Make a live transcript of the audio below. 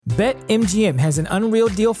BetMGM has an unreal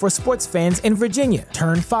deal for sports fans in Virginia.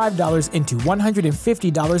 Turn $5 into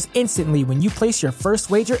 $150 instantly when you place your first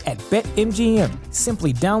wager at BetMGM.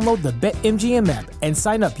 Simply download the BetMGM app and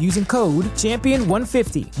sign up using code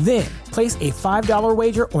Champion150. Then, place a $5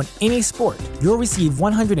 wager on any sport. You'll receive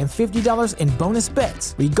 $150 in bonus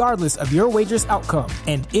bets, regardless of your wager's outcome.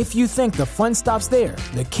 And if you think the fun stops there,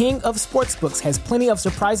 the King of Sportsbooks has plenty of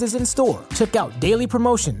surprises in store. Check out daily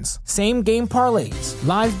promotions, same-game parlays,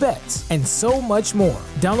 live bets, and so much more.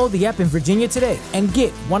 Download the app in Virginia today and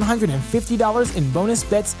get $150 in bonus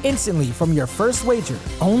bets instantly from your first wager.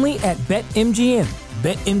 Only at BetMGM.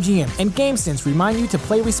 BetMGM and GameSense remind you to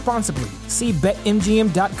play responsibly. See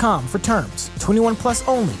BetMGM.com for terms. 21 plus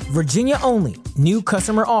only. Virginia only. New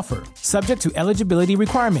customer offer. Subject to eligibility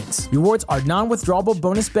requirements. Rewards are non-withdrawable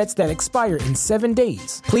bonus bets that expire in 7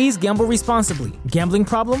 days. Please gamble responsibly. Gambling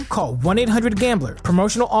problem? Call 1-800-GAMBLER.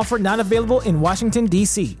 Promotional offer not available in Washington,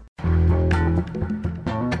 D.C.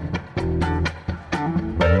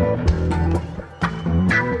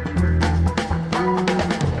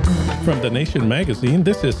 From The Nation magazine,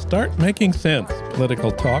 this is Start Making Sense,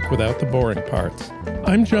 political talk without the boring parts.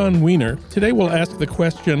 I'm John Wiener. Today we'll ask the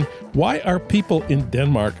question, why are people in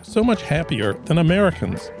Denmark so much happier than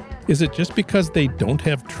Americans? Is it just because they don't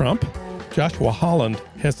have Trump? Joshua Holland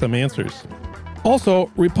has some answers.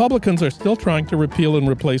 Also, Republicans are still trying to repeal and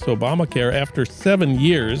replace Obamacare after 7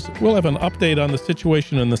 years. We'll have an update on the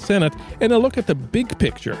situation in the Senate and a look at the big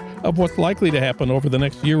picture of what's likely to happen over the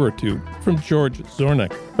next year or two from George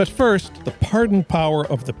Zornick. But first, the pardon power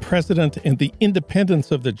of the president and the independence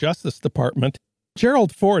of the Justice Department.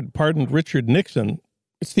 Gerald Ford pardoned Richard Nixon.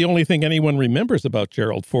 It's the only thing anyone remembers about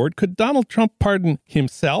Gerald Ford. Could Donald Trump pardon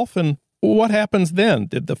himself? And what happens then?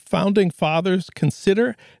 Did the founding fathers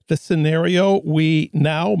consider the scenario we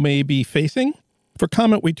now may be facing? For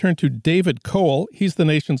comment, we turn to David Cole. He's the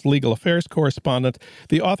nation's legal affairs correspondent,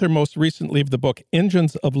 the author most recently of the book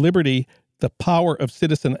Engines of Liberty, The Power of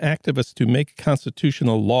Citizen Activists to Make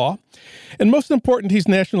Constitutional Law. And most important, he's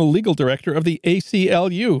national legal director of the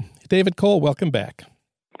ACLU. David Cole, welcome back.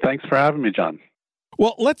 Thanks for having me, John.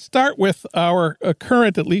 Well, let's start with our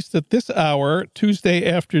current, at least at this hour, Tuesday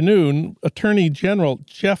afternoon, Attorney General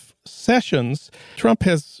Jeff Sessions. Trump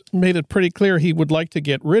has made it pretty clear he would like to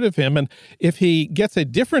get rid of him. And if he gets a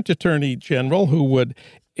different Attorney General who would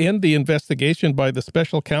end the investigation by the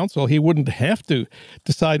special counsel, he wouldn't have to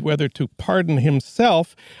decide whether to pardon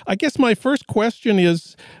himself. I guess my first question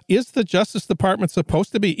is the Justice Department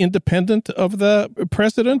supposed to be independent of the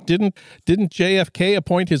president? Didn't JFK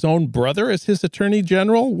appoint his own brother as his Attorney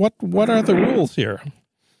General? What are the rules here?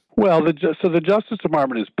 Well, so the Justice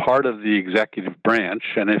Department is part of the executive branch,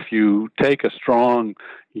 and if you take a strong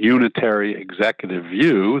unitary executive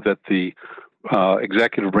view that the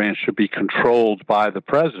executive branch should be controlled by the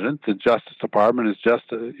president, the Justice Department is just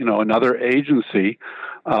another agency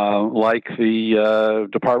like the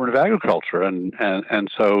Department of Agriculture,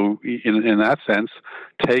 and so in that sense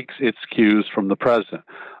takes its cues from the president.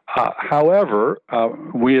 However,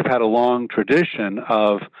 we have had a long tradition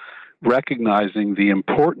of recognizing the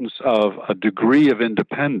importance of a degree of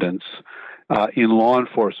independence in law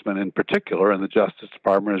enforcement in particular, and the Justice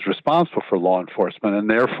Department is responsible for law enforcement, and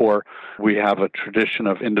therefore we have a tradition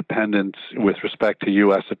of independence with respect to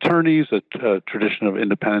U.S. attorneys, a tradition of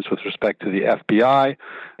independence with respect to the FBI,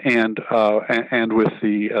 and with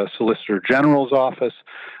the Solicitor General's office.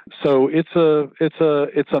 So it's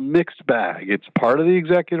a mixed bag. It's part of the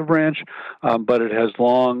executive branch, but it has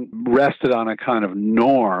long rested on a kind of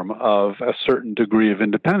norm of a certain degree of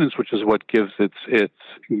independence, which is what gives it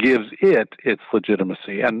its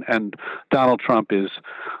legitimacy. And Donald Trump is,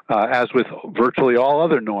 as with virtually all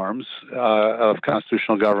other norms of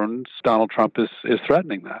constitutional governance, Donald Trump is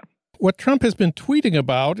threatening that. What Trump has been tweeting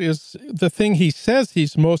about is the thing he says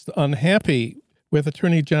he's most unhappy with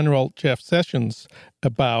Attorney General Jeff Sessions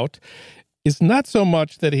about is not so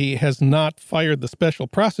much that he has not fired the special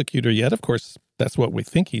prosecutor yet. Of course, that's what we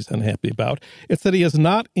think he's unhappy about. It's that he has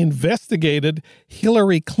not investigated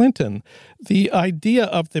Hillary Clinton. The idea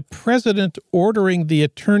of the president ordering the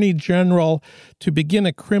Attorney General to begin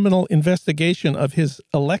a criminal investigation of his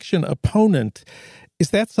election opponent, is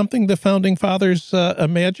that something the Founding Fathers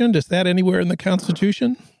imagined? Is that anywhere in the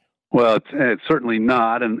Constitution? Well, it's certainly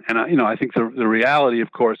not, and I think the reality,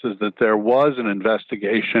 of course, is that there was an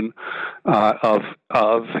investigation of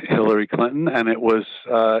Hillary Clinton, and it was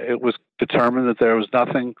determined that there was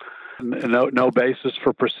no basis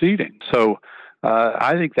for proceeding. So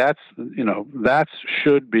I think that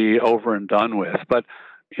should be over and done with. But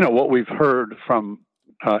what we've heard from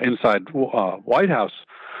inside White House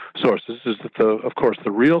sources is that of course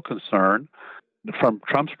the real concern from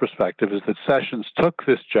Trump's perspective, is that Sessions took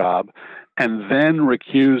this job and then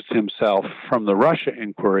recused himself from the Russia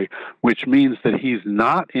inquiry, which means that he's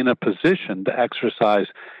not in a position to exercise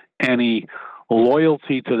any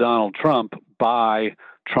loyalty to Donald Trump by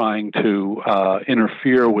trying to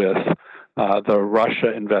interfere with the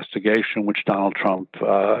Russia investigation, which Donald Trump,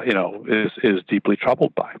 is deeply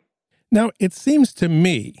troubled by. Now, it seems to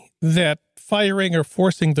me that firing or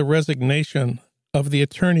forcing the resignation of the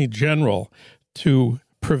Attorney General to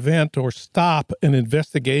prevent or stop an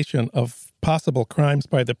investigation of possible crimes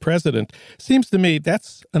by the president seems to me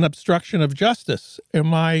that's an obstruction of justice.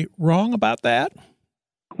 Am I wrong about that?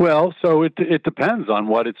 Well, so it depends on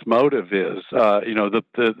what its motive is.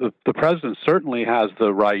 The president certainly has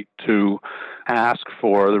the right to ask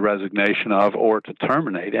for the resignation of or to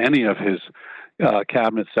terminate any of his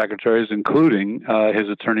cabinet secretaries, including his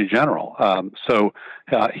attorney general. So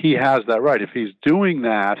he has that right. If he's doing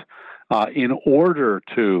that in order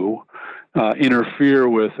to interfere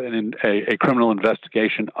with a criminal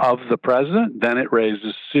investigation of the president, then it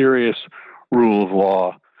raises serious rule of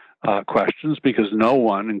law questions, because no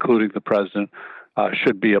one, including the president,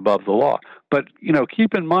 should be above the law. But,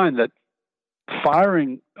 keep in mind that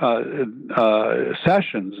firing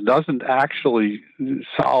Sessions doesn't actually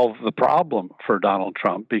solve the problem for Donald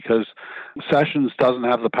Trump, because Sessions doesn't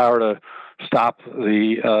have the power to stop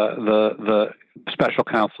the special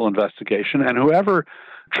counsel investigation, and whoever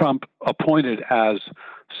Trump appointed as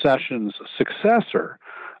Sessions' successor,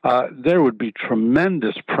 there would be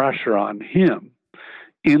tremendous pressure on him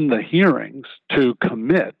in the hearings to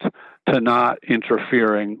commit to not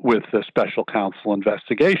interfering with the special counsel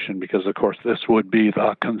investigation, because, of course, this would be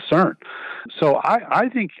the concern. So I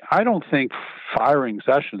don't think firing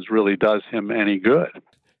Sessions really does him any good.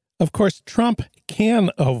 Of course, Trump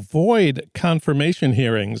can avoid confirmation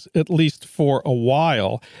hearings, at least for a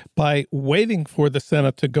while, by waiting for the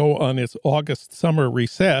Senate to go on its August summer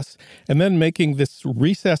recess and then making this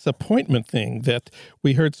recess appointment thing that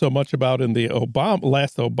we heard so much about in the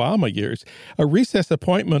last Obama years. A recess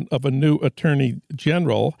appointment of a new attorney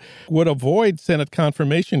general would avoid Senate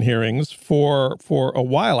confirmation hearings for a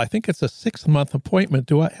while. I think it's a 6-month appointment.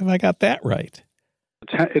 Have I got that right?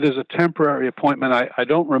 It is a temporary appointment. I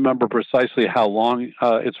don't remember precisely how long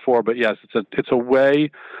it's for, but yes, it's a way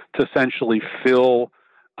to essentially fill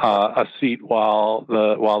a seat while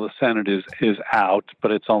the Senate is out, but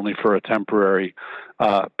it's only for a temporary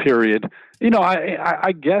period.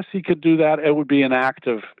 I guess he could do that. It would be an act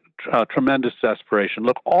of tremendous desperation.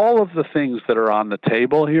 Look, all of the things that are on the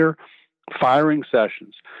table here, firing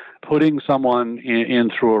Sessions, putting someone in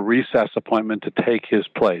through a recess appointment to take his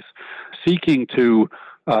place, seeking to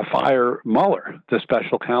fire Mueller, the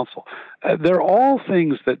special counsel. They're all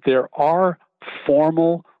things that there are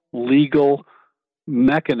formal legal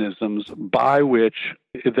mechanisms by which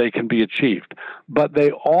they can be achieved. But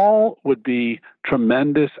they all would be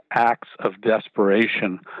tremendous acts of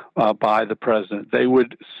desperation by the president. They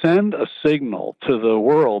would send a signal to the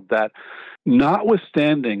world that,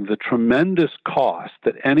 notwithstanding the tremendous cost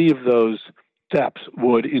that any of those steps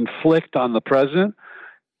would inflict on the president,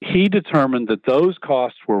 he determined that those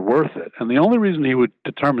costs were worth it. And the only reason he would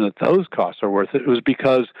determine that those costs are worth it was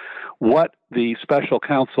because what the special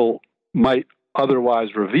counsel might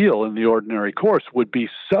otherwise reveal in the ordinary course would be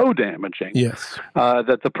so damaging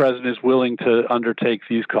that the president is willing to undertake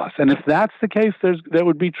these costs. And if that's the case, there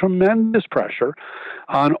would be tremendous pressure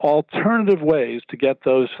on alternative ways to get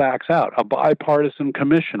those facts out. A bipartisan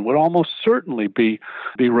commission would almost certainly be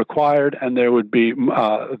required, and there would be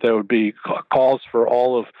calls for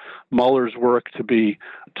all of Mueller's work to be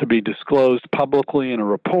disclosed publicly in a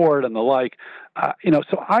report and the like.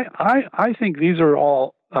 So I think these are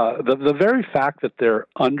all. The very fact that they're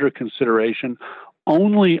under consideration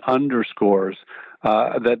only underscores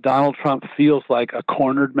that Donald Trump feels like a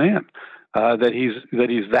cornered man, that he's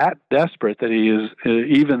that desperate that he is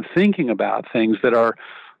even thinking about things that are.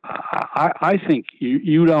 I think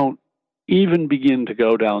you don't even begin to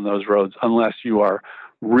go down those roads unless you are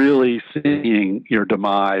really seeing your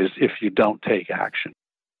demise if you don't take action.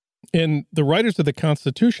 And the writers of the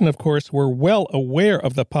Constitution, of course, were well aware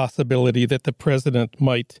of the possibility that the president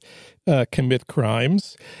might commit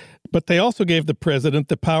crimes, but they also gave the president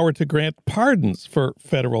the power to grant pardons for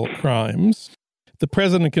federal crimes. The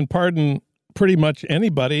president can pardon pretty much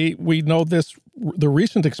anybody. We know this. The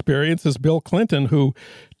recent experience is Bill Clinton, who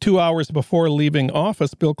 2 hours before leaving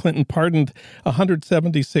office, Bill Clinton pardoned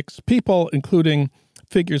 176 people, including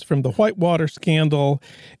figures from the Whitewater scandal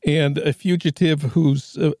and a fugitive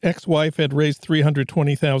whose ex-wife had raised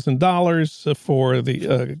 $320,000 for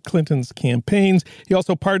the Clinton's campaigns. He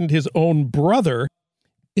also pardoned his own brother.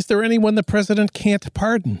 Is there anyone the president can't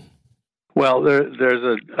pardon? Well,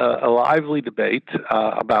 there's a lively debate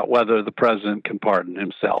about whether the president can pardon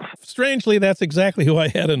himself. Strangely, that's exactly who I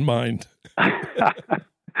had in mind.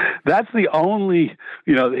 That's the only,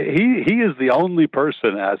 he is the only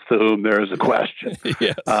person as to whom there is a question.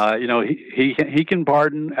 Yes. He can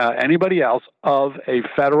pardon anybody else of a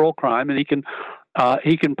federal crime, and he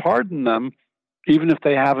can pardon them even if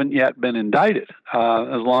they haven't yet been indicted.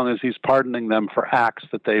 As long as he's pardoning them for acts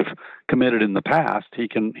that they've committed in the past, he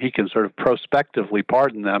can sort of prospectively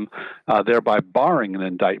pardon them, thereby barring an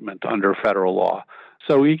indictment under federal law.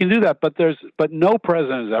 So he can do that, but no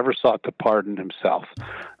president has ever sought to pardon himself.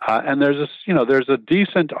 And there's a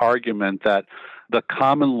decent argument that the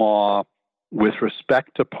common law with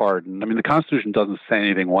respect to pardon, I mean, the Constitution doesn't say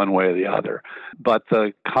anything one way or the other, but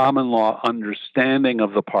the common law understanding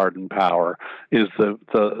of the pardon power is the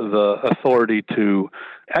authority to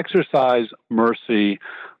exercise mercy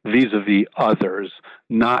vis-a-vis others,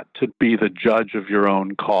 not to be the judge of your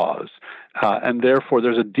own cause. And therefore,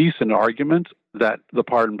 there's a decent argument that the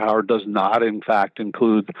pardon power does not, in fact,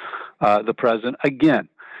 include the president. Again,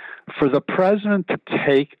 for the president to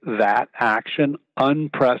take that action,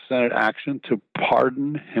 unprecedented action, to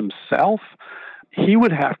pardon himself, he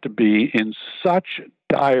would have to be in such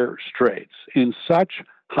dire straits, in such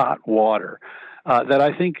hot water, that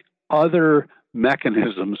I think other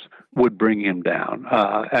mechanisms would bring him down.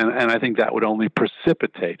 And I think that would only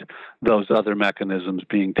precipitate those other mechanisms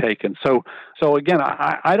being taken. So again,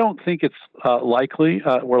 I don't think it's likely,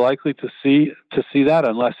 we're likely to see that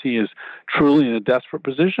unless he is truly in a desperate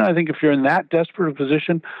position. I think if you're in that desperate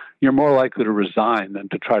position, you're more likely to resign than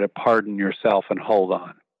to try to pardon yourself and hold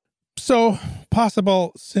on. So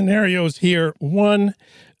possible scenarios here. One,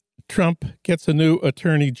 Trump gets a new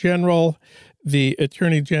attorney general. The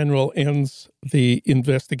attorney general ends the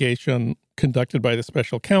investigation conducted by the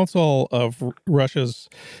special counsel of Russia's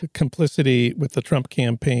complicity with the Trump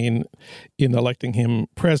campaign in electing him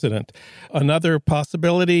president. Another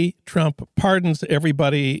possibility, Trump pardons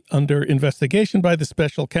everybody under investigation by the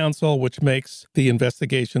special counsel, which makes the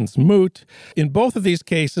investigations moot. In both of these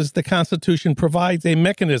cases, the Constitution provides a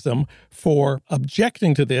mechanism for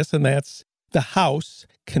objecting to this, and that's the House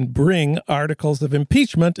can bring articles of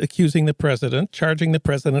impeachment accusing the president, charging the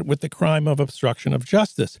president with the crime of obstruction of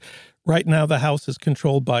justice. Right now, the House is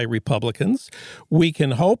controlled by Republicans. We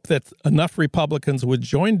can hope that enough Republicans would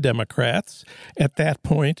join Democrats at that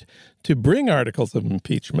point to bring articles of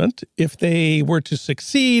impeachment. If they were to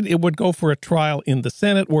succeed, it would go for a trial in the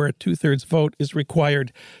Senate where a 2/3 vote is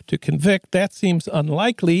required to convict. That seems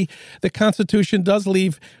unlikely. The Constitution does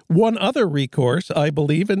leave one other recourse, I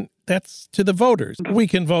believe, and that's to the voters. We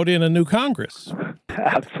can vote in a new Congress.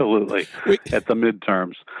 Absolutely. At the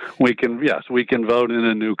midterms. We can vote in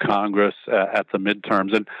a new Congress at the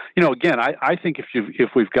midterms. And, again, I think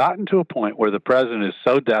if we've gotten to a point where the president is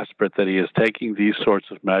so desperate that he is taking these sorts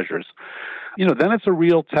of measures, then it's a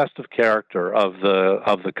real test of character of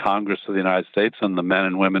the Congress of the United States and the men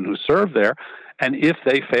and women who serve there. And if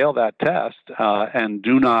they fail that test and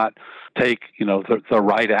do not take, the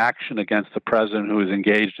right action against the president who is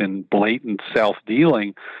engaged in blatant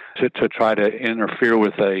self-dealing to try to interfere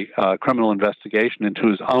with a criminal investigation into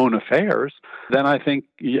his own affairs, then I think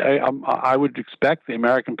I would expect the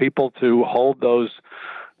American people to hold those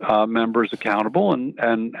members accountable,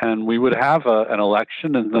 and we would have an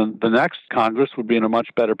election, and the next Congress would be in a much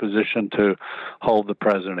better position to hold the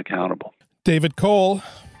president accountable. David Cole,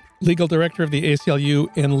 legal director of the ACLU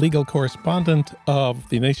and legal correspondent of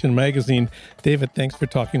The Nation magazine. David, thanks for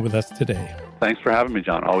talking with us today. Thanks for having me,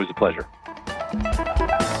 John. Always a pleasure.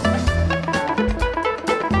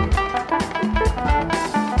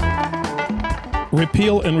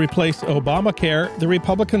 Repeal and replace Obamacare. The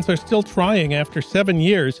Republicans are still trying after 7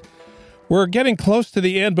 years. We're getting close to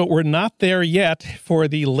the end, but we're not there yet. For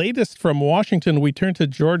the latest from Washington, we turn to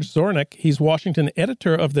George Zornick. He's Washington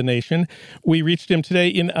editor of The Nation. We reached him today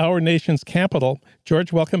in our nation's capital.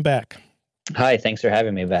 George, welcome back. Hi, thanks for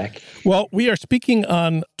having me back. Well, we are speaking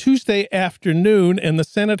on Tuesday afternoon, and the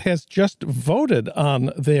Senate has just voted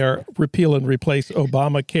on their repeal and replace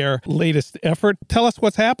Obamacare latest effort. Tell us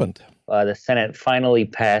what's happened. The Senate finally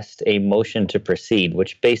passed a motion to proceed,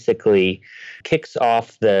 which basically kicks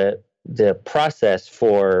off the process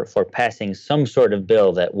for passing some sort of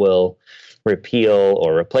bill that will repeal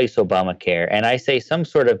or replace Obamacare. And I say some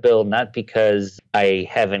sort of bill not because I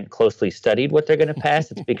haven't closely studied what they're going to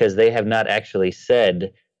pass. It's because they have not actually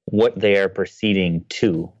said what they are proceeding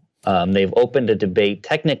to. They've opened a debate.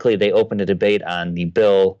 Technically, they opened a debate on the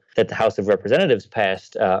bill that the House of Representatives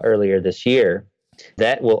passed earlier this year.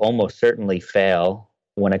 That will almost certainly fail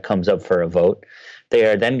when it comes up for a vote. They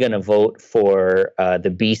are then going to vote for the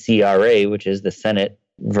BCRA, which is the Senate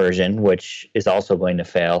version, which is also going to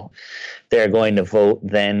fail. They're going to vote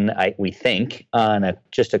then, we think, on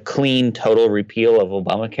just a clean total repeal of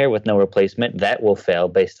Obamacare with no replacement. That will fail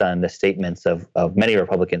based on the statements of many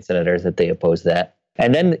Republican senators that they oppose that.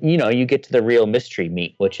 And then, you get to the real mystery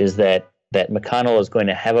meat, which is that McConnell is going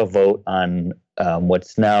to have a vote on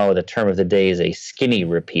what's now the term of the day is a skinny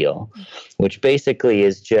repeal, which basically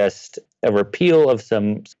is just a repeal of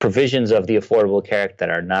some provisions of the Affordable Care Act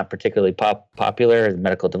that are not particularly popular, the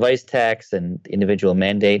medical device tax and the individual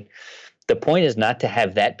mandate. The point is not to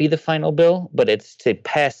have that be the final bill, but it's to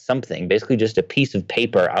pass something, basically just a piece of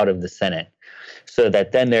paper out of the Senate, so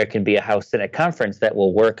that then there can be a House-Senate conference that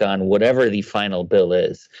will work on whatever the final bill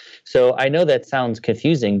is. So I know that sounds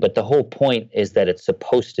confusing, but the whole point is that it's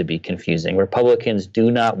supposed to be confusing. Republicans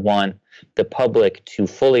do not want the public to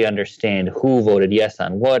fully understand who voted yes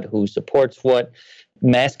on what, who supports what.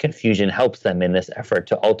 Mass confusion helps them in this effort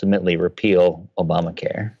to ultimately repeal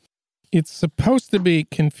Obamacare. It's supposed to be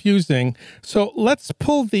confusing. So let's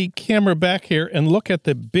pull the camera back here and look at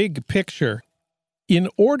the big picture. In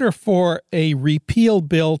order for a repeal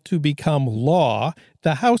bill to become law,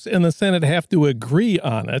 the House and the Senate have to agree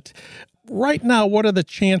on it. Right now, what are the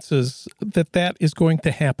chances that that is going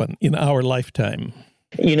to happen in our lifetime?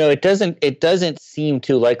 It doesn't seem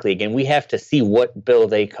too likely. Again, we have to see what bill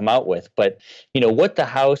they come out with. But, what the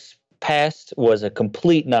House passed was a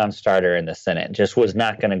complete non-starter in the Senate, just was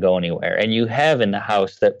not going to go anywhere. And you have in the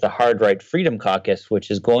House that the Hard Right Freedom Caucus, which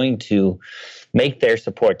is going to make their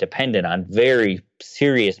support dependent on very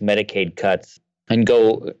serious Medicaid cuts and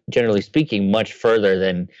go, generally speaking, much further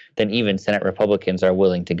than even Senate Republicans are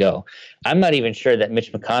willing to go. I'm not even sure that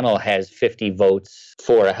Mitch McConnell has 50 votes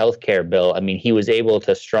for a health care bill. I mean, he was able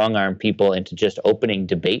to strong-arm people into just opening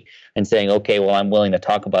debate and saying, okay, well, I'm willing to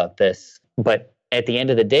talk about this. But at the end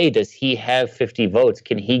of the day, does he have 50 votes?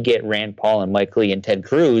 Can he get Rand Paul and Mike Lee and Ted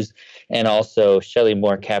Cruz and also Shelley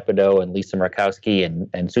Moore Capito and Lisa Murkowski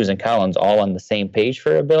and Susan Collins all on the same page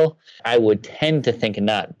for a bill? I would tend to think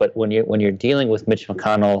not. But when you're dealing with Mitch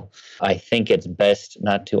McConnell, I think it's best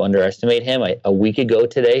not to underestimate him. A week ago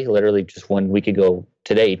today, literally just 1 week ago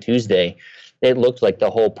today, Tuesday, it looked like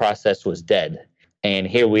the whole process was dead. And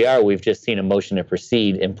here we are, we've just seen a motion to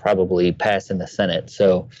proceed and probably pass in the Senate.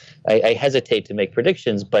 So I hesitate to make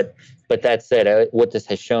predictions, but that said, what this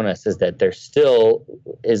has shown us is that there still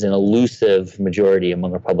is an elusive majority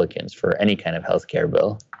among Republicans for any kind of health care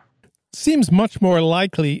bill. Seems much more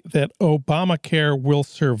likely that Obamacare will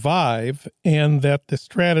survive and that the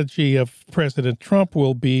strategy of President Trump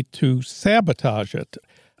will be to sabotage it.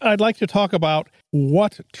 I'd like to talk about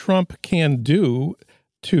what Trump can do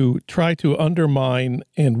to try to undermine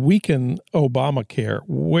and weaken Obamacare.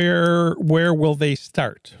 Where will they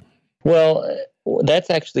start? Well,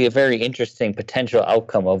 that's actually a very interesting potential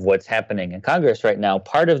outcome of what's happening in Congress right now.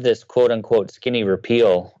 Part of this quote-unquote skinny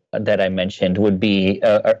repeal that I mentioned would be,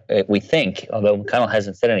 we think, although McConnell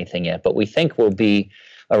hasn't said anything yet, but we think will be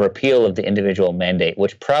a repeal of the individual mandate,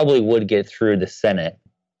 which probably would get through the Senate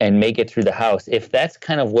and make it through the House. If that's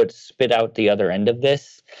kind of what spit out the other end of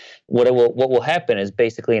this, what will happen is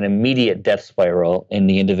basically an immediate death spiral in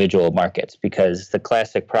the individual markets, because the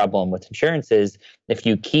classic problem with insurance is if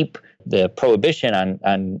you keep the prohibition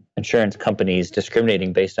on insurance companies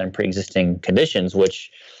discriminating based on pre-existing conditions, which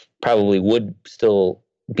probably would still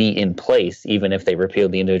be in place even if they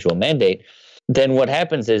repealed the individual mandate, then what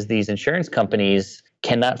happens is these insurance companies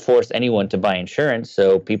cannot force anyone to buy insurance,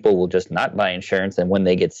 so people will just not buy insurance, and when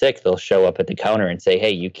they get sick, they'll show up at the counter and say, hey,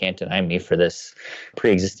 you can't deny me for this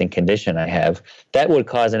pre-existing condition I have. That would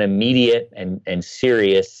cause an immediate and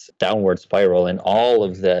serious downward spiral in all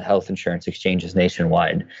of the health insurance exchanges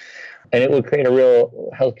nationwide, and it would create a real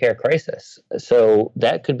healthcare crisis. So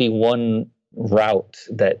that could be one route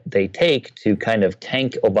that they take to kind of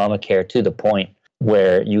tank Obamacare to the point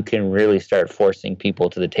where you can really start forcing people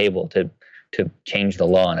to the table to change the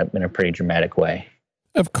law in a pretty dramatic way.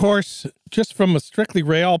 Of course, just from a strictly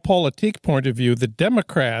realpolitik point of view, the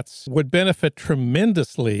Democrats would benefit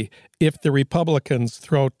tremendously if the Republicans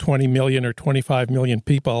throw 20 million or 25 million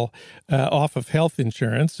people off of health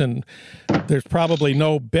insurance. And there's probably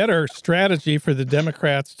no better strategy for the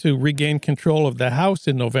Democrats to regain control of the House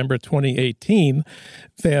in November 2018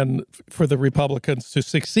 than for the Republicans to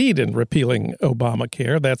succeed in repealing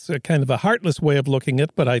Obamacare. That's a kind of a heartless way of looking at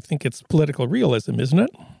it, but I think it's political realism, isn't it?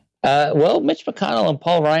 Well, Mitch McConnell and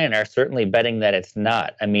Paul Ryan are certainly betting that it's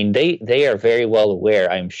not. I mean, they are very well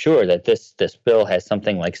aware, I'm sure, that this bill has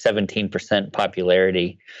something like 17%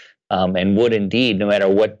 popularity and would indeed, no matter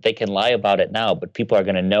what, they can lie about it now, but people are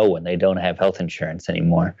going to know when they don't have health insurance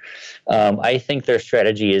anymore. I think their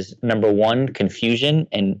strategy is, number one, confusion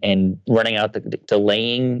and running out,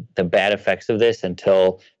 delaying the bad effects of this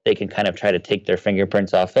until they can kind of try to take their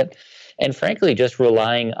fingerprints off it. And frankly, just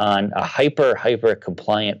relying on a hyper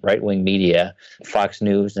compliant right-wing media, Fox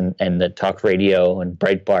News and the talk radio and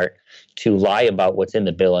Breitbart, to lie about what's in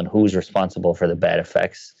the bill and who's responsible for the bad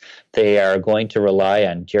effects. They are going to rely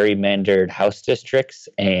on gerrymandered House districts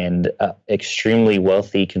and extremely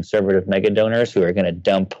wealthy conservative mega donors who are going to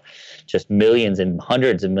dump just millions and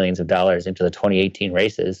hundreds of millions of dollars into the 2018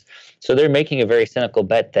 races. So they're making a very cynical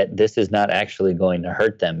bet that this is not actually going to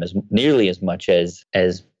hurt them nearly as much as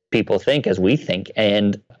people think, as we think.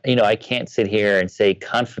 And, I can't sit here and say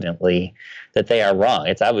confidently that they are wrong.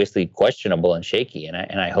 It's obviously questionable and shaky, and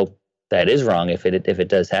I hope that is wrong if it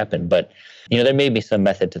does happen. But, there may be some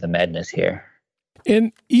method to the madness here.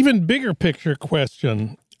 An even bigger picture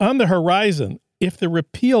question, on the horizon, if the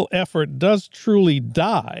repeal effort does truly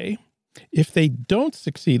die, if they don't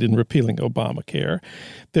succeed in repealing Obamacare,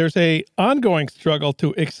 there's an ongoing struggle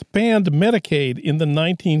to expand Medicaid in the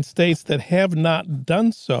 19 states that have not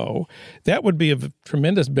done so. That would be of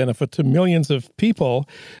tremendous benefit to millions of people.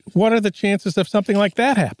 What are the chances of something like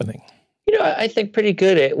that happening? I think pretty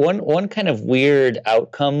good. One kind of weird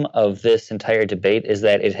outcome of this entire debate is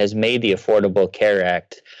that it has made the Affordable Care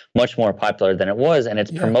Act much more popular than it was, and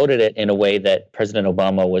it's promoted it in a way that President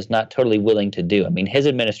Obama was not totally willing to do. I mean, his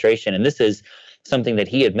administration, and this is something that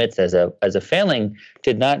he admits as a failing,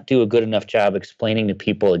 did not do a good enough job explaining to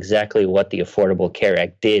people exactly what the Affordable Care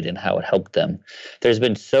Act did and how it helped them. There's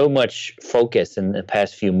been so much focus in the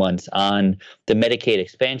past few months on the Medicaid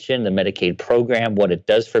expansion, the Medicaid program, what it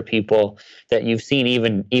does for people, that you've seen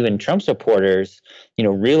even Trump supporters,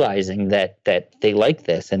 realizing that they like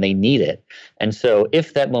this and they need it. And so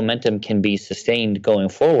if that momentum can be sustained going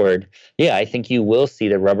forward, I think you will see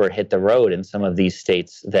the rubber hit the road in some of these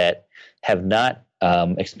states that have not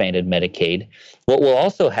expanded Medicaid. What will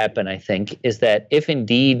also happen, I think, is that if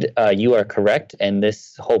indeed you are correct and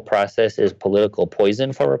this whole process is political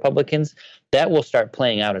poison for Republicans, that will start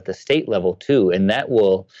playing out at the state level too, and that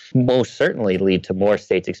will most certainly lead to more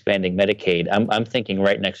states expanding Medicaid. I'm thinking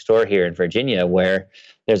right next door here in Virginia, where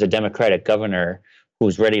there's a Democratic governor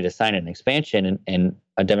who's ready to sign an expansion, and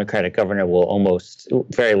a Democratic governor will almost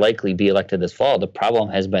very likely be elected this fall. The problem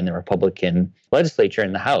has been the Republican legislature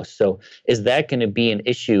in the House. So is that going to be an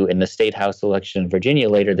issue in the state House election in Virginia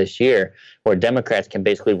later this year, where Democrats can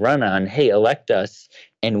basically run on, hey, elect us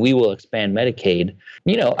and we will expand Medicaid?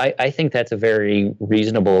 I think that's a very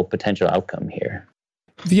reasonable potential outcome here.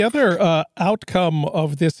 The other outcome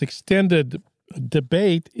of this extended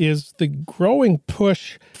debate is the growing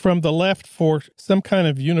push from the left for some kind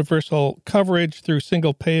of universal coverage through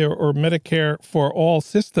single payer or Medicare for all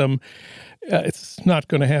system. It's not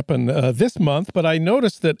going to happen this month, but I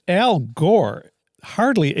noticed that Al Gore,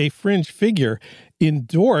 hardly a fringe figure,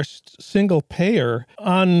 endorsed single payer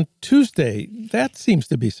on Tuesday. That seems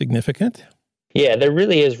to be significant. Yeah, there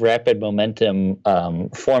really is rapid momentum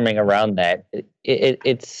forming around that.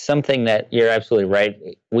 It's something that you're absolutely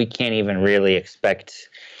right. We can't even really expect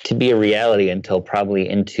to be a reality until probably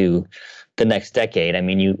into the next decade. I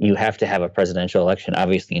mean, you have to have a presidential election,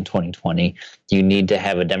 obviously, in 2020. You need to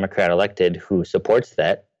have a Democrat elected who supports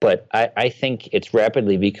that. But I think it's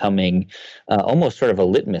rapidly becoming almost sort of a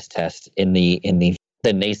litmus test in the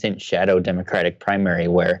nascent shadow Democratic primary,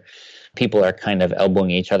 where people are kind of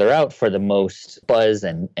elbowing each other out for the most buzz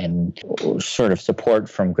and sort of support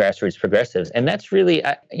from grassroots progressives. And that's really,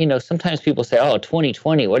 sometimes people say,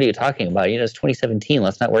 2020, what are you talking about? It's 2017.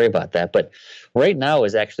 Let's not worry about that. But right now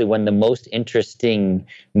is actually when the most interesting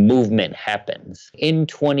movement happens. In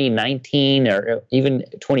 2019 or even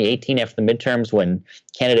 2018 after the midterms, when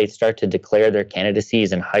candidates start to declare their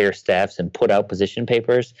candidacies and hire staffs and put out position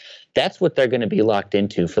papers, that's what they're going to be locked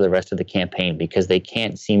into for the rest of the campaign, because they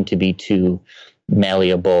can't seem to be too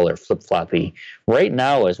malleable or flip-floppy. Right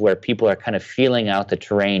now is where people are kind of feeling out the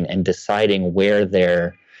terrain and deciding where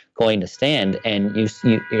they're going to stand. And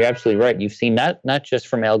you're absolutely right. You've seen not just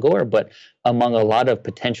from Al Gore, but among a lot of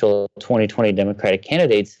potential 2020 Democratic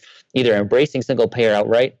candidates, either embracing single payer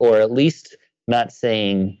outright or at least not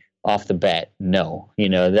saying off the bat no.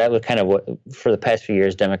 That was kind of what, for the past few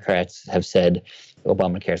years, Democrats have said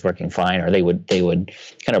Obamacare is working fine, or they would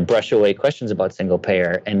kind of brush away questions about single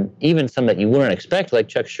payer. And even some that you wouldn't expect, like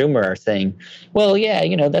Chuck Schumer, are saying, well, yeah,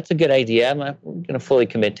 that's a good idea. I'm not going to fully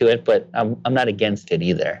commit to it, but I'm not against it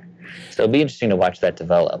either. So it'll be interesting to watch that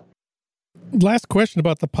develop. Last question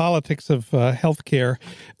about the politics of healthcare.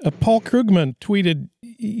 Paul Krugman tweeted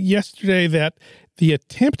yesterday that the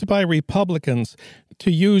attempt by Republicans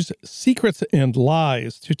to use secrets and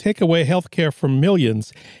lies to take away health care from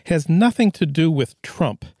millions has nothing to do with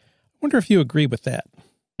Trump. I wonder if you agree with that.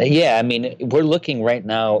 Yeah, I mean, we're looking right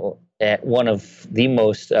now at one of the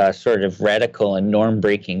most sort of radical and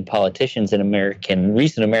norm-breaking politicians in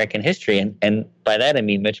recent American history. And by that, I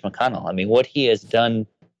mean Mitch McConnell. I mean, what he has done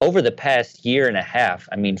over the past year and a half,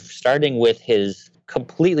 I mean, starting with his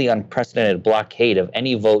completely unprecedented blockade of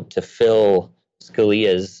any vote to fill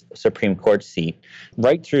Scalia's Supreme Court seat,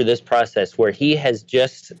 right through this process where he has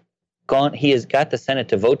got the Senate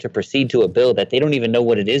to vote to proceed to a bill that they don't even know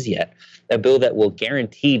what it is yet, a bill that will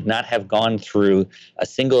guaranteed not have gone through a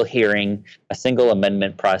single hearing, a single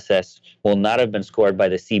amendment process, will not have been scored by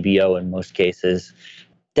the CBO in most cases.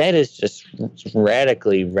 That is just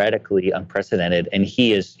radically, radically unprecedented. And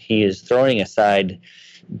he is throwing aside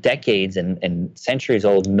decades and centuries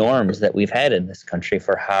old norms that we've had in this country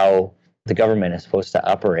for how the government is supposed to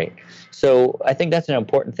operate. So I think that's an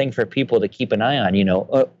important thing for people to keep an eye on.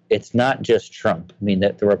 It's not just Trump. I mean,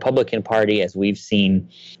 the Republican Party, as we've seen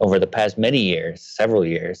over the past several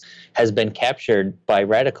years, has been captured by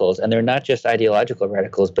radicals. And they're not just ideological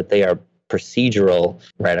radicals, but they are procedural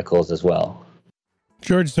radicals as well.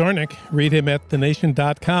 George Zornick, read him at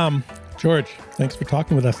thenation.com. George, thanks for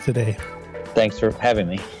talking with us today. Thanks for having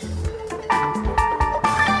me.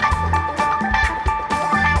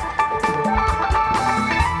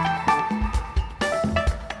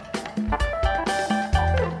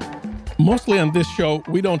 Mostly on this show,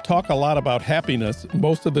 we don't talk a lot about happiness.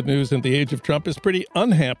 Most of the news in the age of Trump is pretty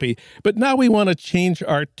unhappy. But now we want to change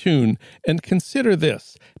our tune and consider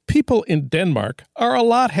this. People in Denmark are a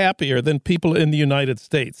lot happier than people in the United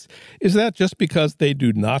States. Is that just because they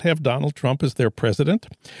do not have Donald Trump as their president?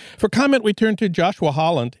 For comment, we turn to Joshua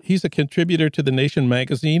Holland. He's a contributor to The Nation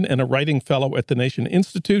magazine and a writing fellow at the Nation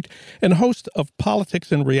Institute and host of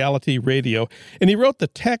Politics and Reality Radio. And he wrote the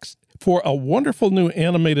text for a wonderful new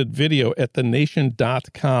animated video at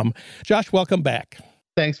thenation.com. Josh, welcome back.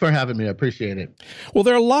 Thanks for having me. I appreciate it. Well,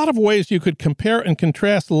 there are a lot of ways you could compare and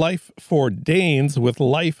contrast life for Danes with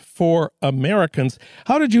life for Americans.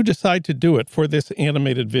 How did you decide to do it for this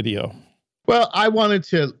animated video? Well, I wanted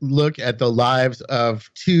to look at the lives of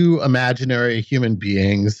two imaginary human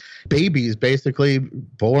beings, babies basically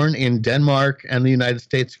born in Denmark and the United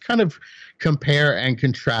States, kind of compare and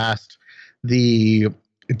contrast the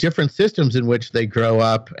different systems in which they grow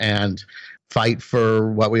up and fight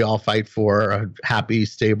for what we all fight for, a happy,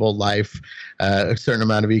 stable life, a certain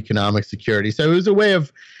amount of economic security. So it was a way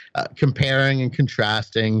of comparing and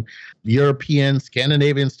contrasting European,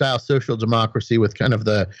 Scandinavian-style social democracy with kind of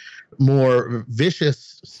the more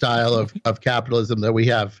vicious style of capitalism that we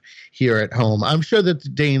have here at home. I'm sure that the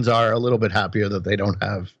Danes are a little bit happier that they don't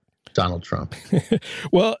have Donald Trump.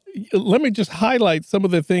 Well, let me just highlight some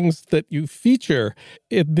of the things that you feature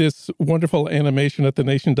in this wonderful animation at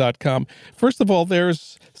thenation.com. First of all,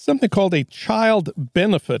 there's something called a child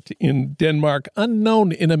benefit in Denmark,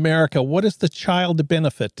 unknown in America. What is the child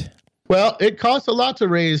benefit? Well, it costs a lot to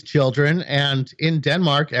raise children, and in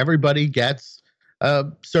Denmark, everybody gets a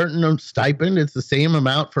certain stipend. It's the same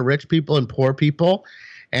amount for rich people and poor people,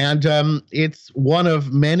 and it's one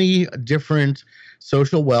of many different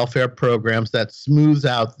social welfare programs that smooths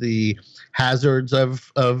out the hazards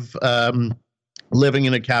of living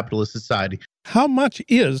in a capitalist society. How much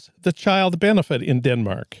is the child benefit in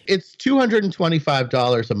Denmark? It's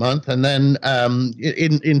 $225 a month, and then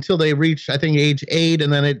until they reach, I think, age 8,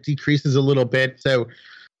 and then it decreases a little bit. So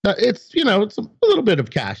it's a little bit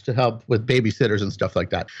of cash to help with babysitters and stuff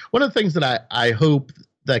like that. One of the things that I hope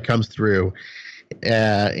that comes through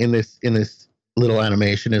in this little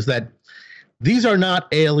animation is that these are not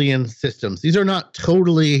alien systems. These are not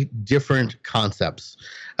totally different concepts.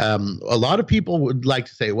 A lot of people would like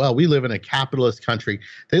to say, well, we live in a capitalist country.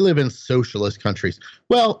 They live in socialist countries.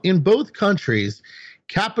 Well, in both countries,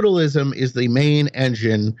 capitalism is the main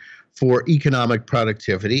engine for economic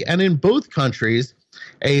productivity. And in both countries,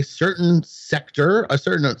 a certain sector, a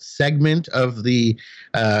certain segment of the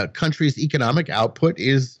country's economic output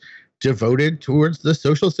is devoted towards the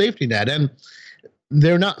social safety net. And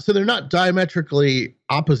they're not diametrically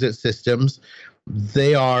opposite systems.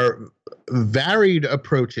 They are varied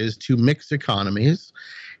approaches to mixed economies,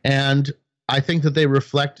 and I think that they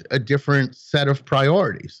reflect a different set of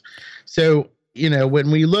priorities. So,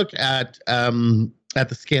 when we look at the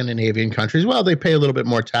Scandinavian countries, well, they pay a little bit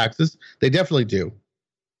more taxes. They definitely do,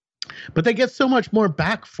 but they get so much more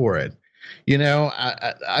back for it.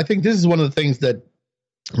 I think this is one of the things that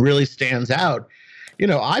really stands out.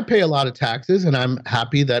 I pay a lot of taxes, and I'm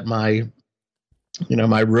happy that my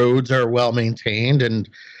roads are well maintained, and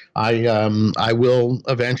I will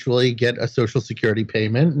eventually get a Social Security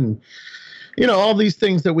payment, and all these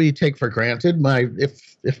things that we take for granted.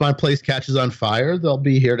 If my place catches on fire, they'll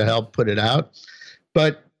be here to help put it out.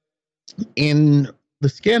 But in the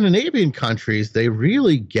Scandinavian countries, they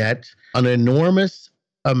really get an enormous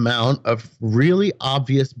amount of really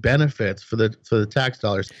obvious benefits for the tax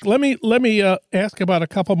dollars. Let me ask about a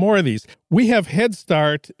couple more of these. We have Head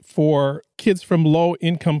Start for kids from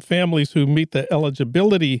low-income families who meet the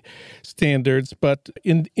eligibility standards, but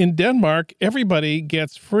in Denmark, everybody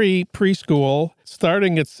gets free preschool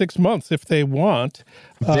starting at 6 months if they want.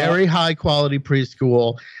 Very high-quality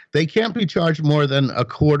preschool. They can't be charged more than a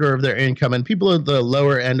quarter of their income, and people at the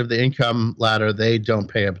lower end of the income ladder, they don't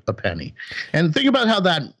pay a penny. And think about how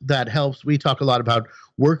that helps. We talk a lot about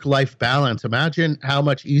work-life balance. Imagine how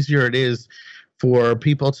much easier it is for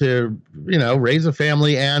people to, raise a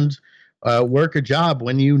family and work a job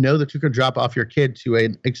when you know that you can drop off your kid to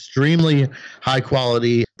an extremely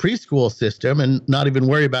high-quality preschool system and not even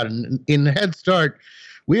worry about it. In Head Start,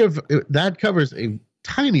 that covers a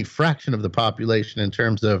tiny fraction of the population in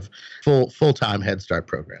terms of full-time Head Start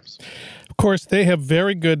programs. Of course, they have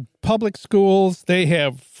very good public schools. They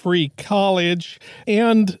have free college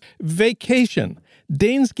and vacation.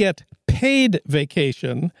 Danes get paid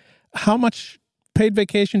vacation. How much paid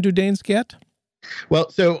vacation do Danes get? Well,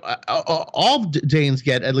 so all Danes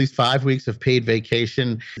get at least 5 weeks of paid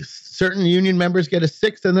vacation. Certain union members get a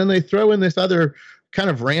sixth, and then they throw in this other kind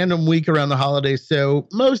of random week around the holidays. So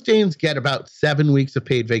most Danes get about 7 weeks of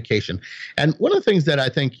paid vacation. And one of the things that I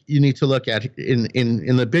think you need to look at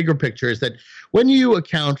in the bigger picture is that when you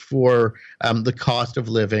account for the cost of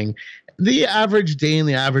living, the average Dane,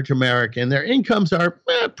 the average American, their incomes are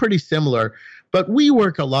pretty similar. But we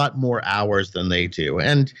work a lot more hours than they do.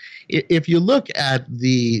 And if you look at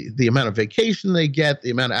the amount of vacation they get, the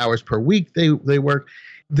amount of hours per week they work,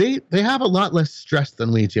 they have a lot less stress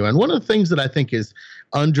than we do. And one of the things that I think is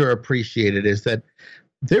underappreciated is that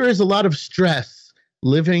there is a lot of stress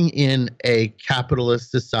living in a capitalist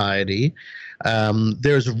society.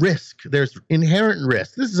 There's risk. There's inherent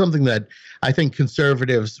risk. This is something that I think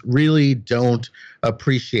conservatives really don't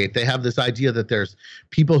appreciate. They have this idea that there's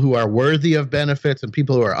people who are worthy of benefits and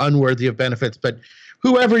people who are unworthy of benefits. But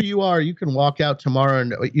whoever you are, you can walk out tomorrow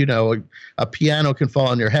and, a piano can fall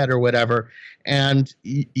on your head or whatever. And,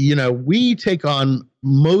 we take on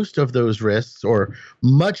most of those risks or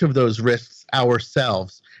much of those risks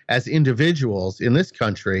ourselves as individuals in this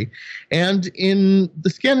country. And in the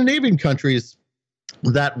Scandinavian countries,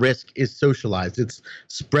 that risk is socialized. It's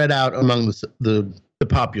spread out among the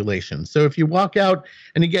population. So if you walk out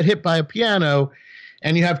and you get hit by a piano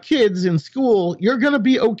and you have kids in school, you're going to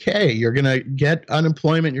be okay. You're going to get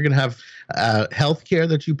unemployment. You're going to have health care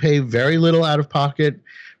that you pay very little out of pocket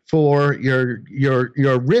for. Your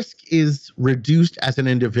risk is reduced as an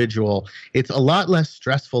individual. It's a lot less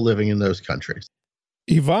stressful living in those countries.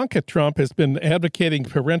 Ivanka Trump has been advocating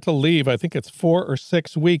parental leave. I think it's 4 or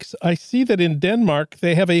 6 weeks. I see that in Denmark,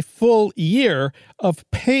 they have a full year of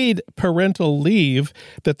paid parental leave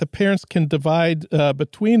that the parents can divide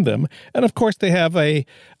between them. And of course, they have a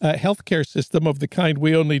healthcare system of the kind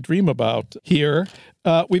we only dream about here.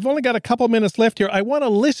 We've only got a couple minutes left here. I want to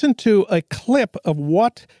listen to a clip of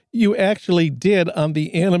what you actually did on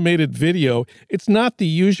the animated video. It's not the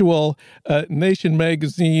usual Nation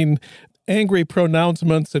magazine angry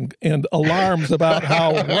pronouncements and alarms about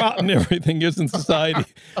how rotten everything is in society.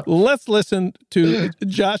 Let's listen to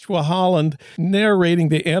Joshua Holland narrating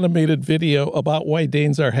the animated video about why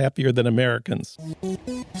Danes are happier than Americans.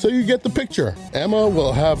 So you get the picture. Emma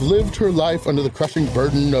will have lived her life under the crushing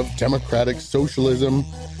burden of democratic socialism.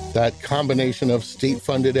 That combination of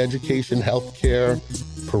state-funded education, health care,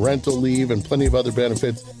 parental leave, and plenty of other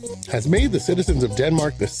benefits has made the citizens of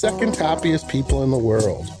Denmark the second happiest people in the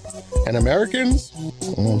world. And Americans,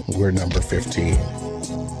 we're number 15.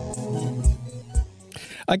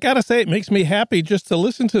 I gotta say, it makes me happy just to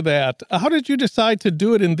listen to that. How did you decide to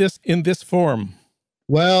do it in this form?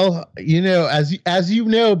 Well, as you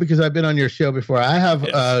know, because I've been on your show before, I have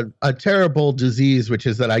a terrible disease, which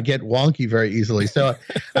is that I get wonky very easily. So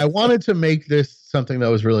I wanted to make this something that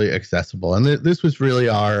was really accessible. And this was really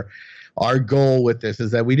our goal with this,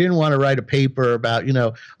 is that we didn't want to write a paper about,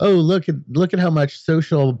 look at how much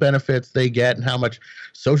social benefits they get and how much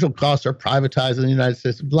social costs are privatized in the United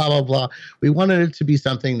States, blah, blah, blah. We wanted it to be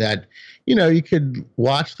something that, you could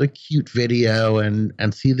watch the cute video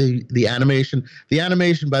and see the animation. The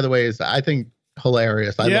animation, by the way, is, I think,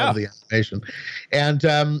 hilarious. I love the animation.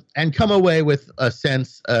 And come away with a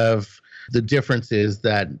sense of the differences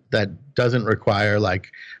that doesn't require like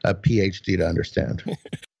a PhD to understand.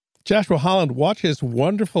 Joshua Holland, watch his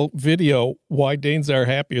wonderful video, Why Danes Are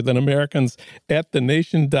Happier Than Americans, at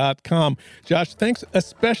thenation.com. Josh, thanks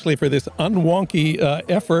especially for this unwonky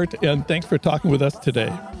effort, and thanks for talking with us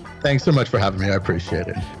today. Thanks so much for having me. I appreciate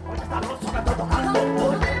it.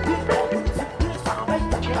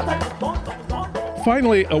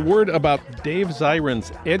 Finally, a word about Dave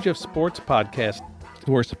Zirin's Edge of Sports podcast,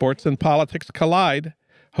 where sports and politics collide,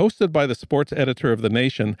 hosted by the sports editor of The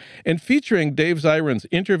Nation, and featuring Dave Zirin's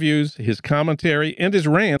interviews, his commentary, and his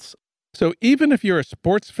rants. So even if you're a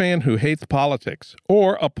sports fan who hates politics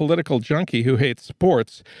or a political junkie who hates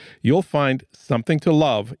sports, you'll find something to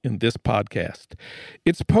love in this podcast.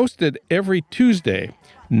 It's posted every Tuesday,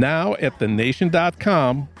 now at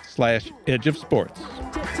thenation.com/Edge of Sports.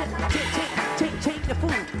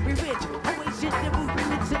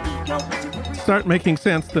 Start Making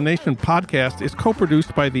Sense, the Nation podcast, is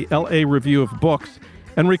co-produced by the LA Review of Books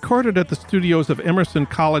and recorded at the studios of Emerson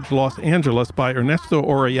College, Los Angeles by Ernesto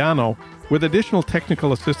Orellano, with additional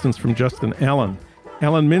technical assistance from Justin Allen.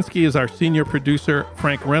 Alan Minsky is our senior producer.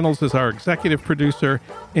 Frank Reynolds is our executive producer.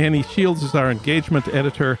 Annie Shields is our engagement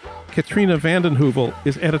editor. Katrina Vanden Heuvel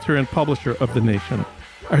is editor and publisher of The Nation.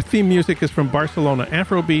 Our theme music is from Barcelona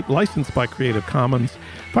Afrobeat, licensed by Creative Commons.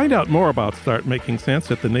 Find out more about Start Making Sense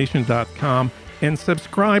at thenation.com and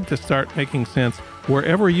subscribe to Start Making Sense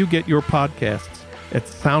wherever you get your podcasts at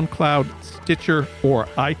SoundCloud, Stitcher, or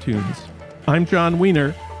iTunes. I'm John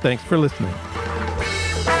Wiener. Thanks for listening.